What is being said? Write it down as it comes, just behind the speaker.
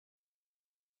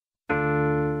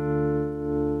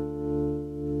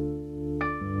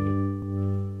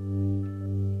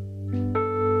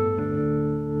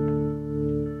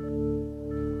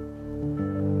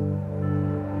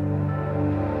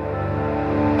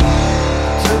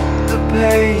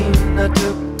pain, I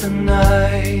took the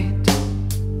night.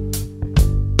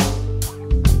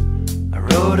 I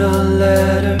wrote a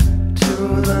letter to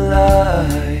the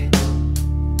light.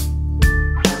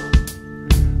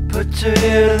 Put your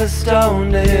ear to the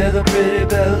stone to hear the pretty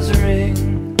bells ring,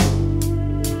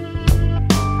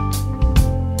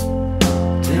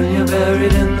 till you're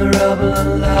buried in the rubble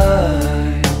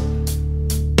alive.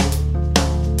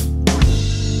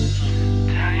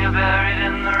 Till you're buried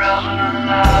in the rubble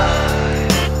alive.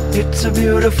 It's a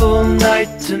beautiful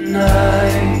night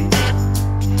tonight.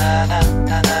 Na, na,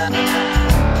 na, na, na, na.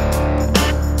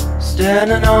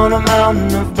 Standing on a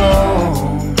mountain of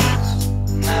bones.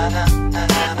 Na, na, na,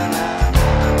 na, na, na.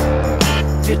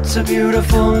 It's a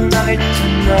beautiful night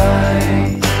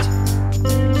tonight.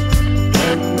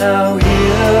 And now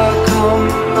here come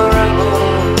the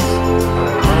rebels,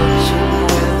 marching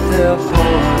with their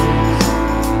boys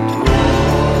to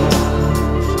war.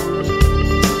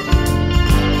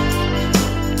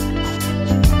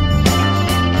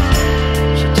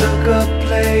 She took a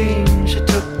plane, she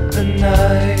took the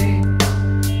night.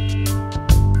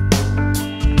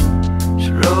 She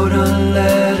wrote a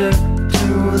letter to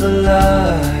the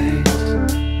light.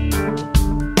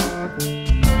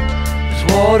 There's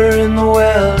water in the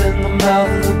well, in the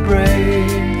mouth of the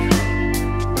brave.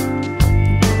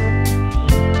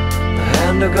 The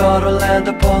hand of God will land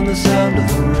upon the sound of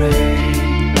the rain.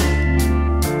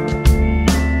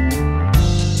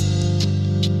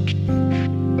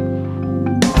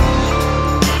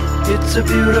 It's a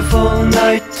beautiful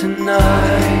night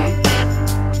tonight.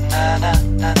 Na, na,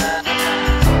 na, na, na.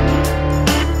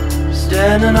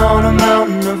 Standing on a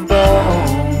mountain of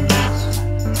bones.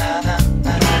 Na, na,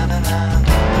 na, na, na, na.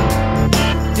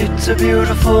 It's a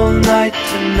beautiful night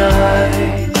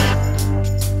tonight.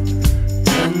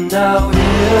 And now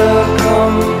here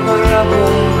come the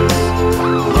rebels,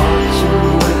 marching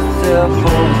with their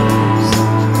boys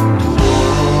to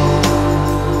war.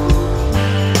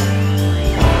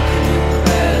 Walking in the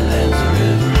badlands, a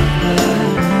river of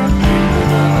blood,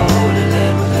 dreaming of a holy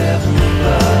land with heaven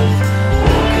above.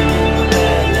 Walking in the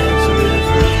badlands, a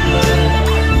river of blood,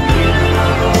 dreaming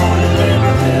of a holy land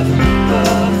with heaven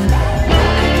above.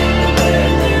 Walking in the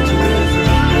badlands, a river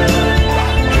of blood,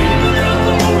 dreaming of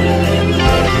a holy land with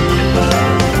heaven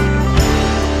above.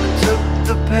 I took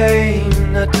the pain,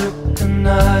 I took the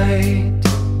night.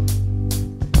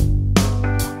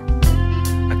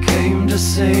 I came to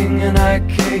sing and I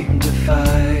came to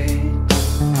fight.